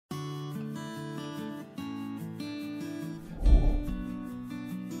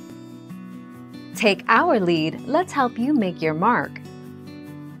Take our lead, let's help you make your mark.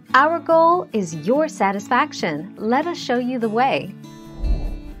 Our goal is your satisfaction. Let us show you the way.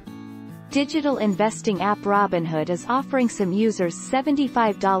 Digital investing app Robinhood is offering some users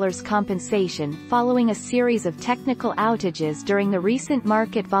 $75 compensation following a series of technical outages during the recent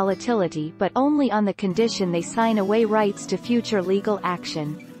market volatility, but only on the condition they sign away rights to future legal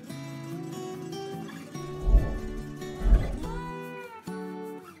action.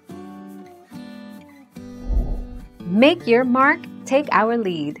 Make your mark, take our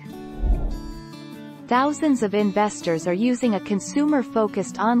lead. Thousands of investors are using a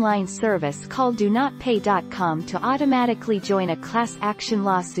consumer-focused online service called DoNotPay.com to automatically join a class action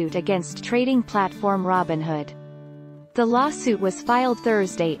lawsuit against trading platform Robinhood. The lawsuit was filed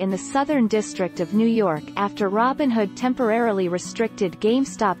Thursday in the Southern District of New York after Robinhood temporarily restricted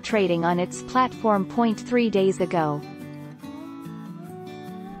GameStop trading on its platform 3 days ago.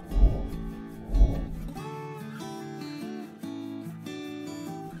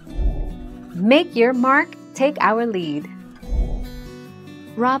 Make your mark, take our lead.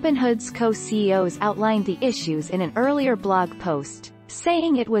 Robinhood's co-CEOs outlined the issues in an earlier blog post,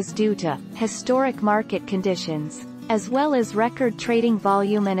 saying it was due to historic market conditions, as well as record trading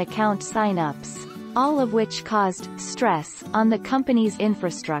volume and account sign-ups, all of which caused stress on the company's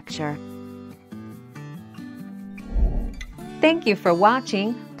infrastructure. Thank you for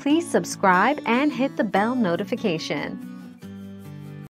watching. Please subscribe and hit the bell notification.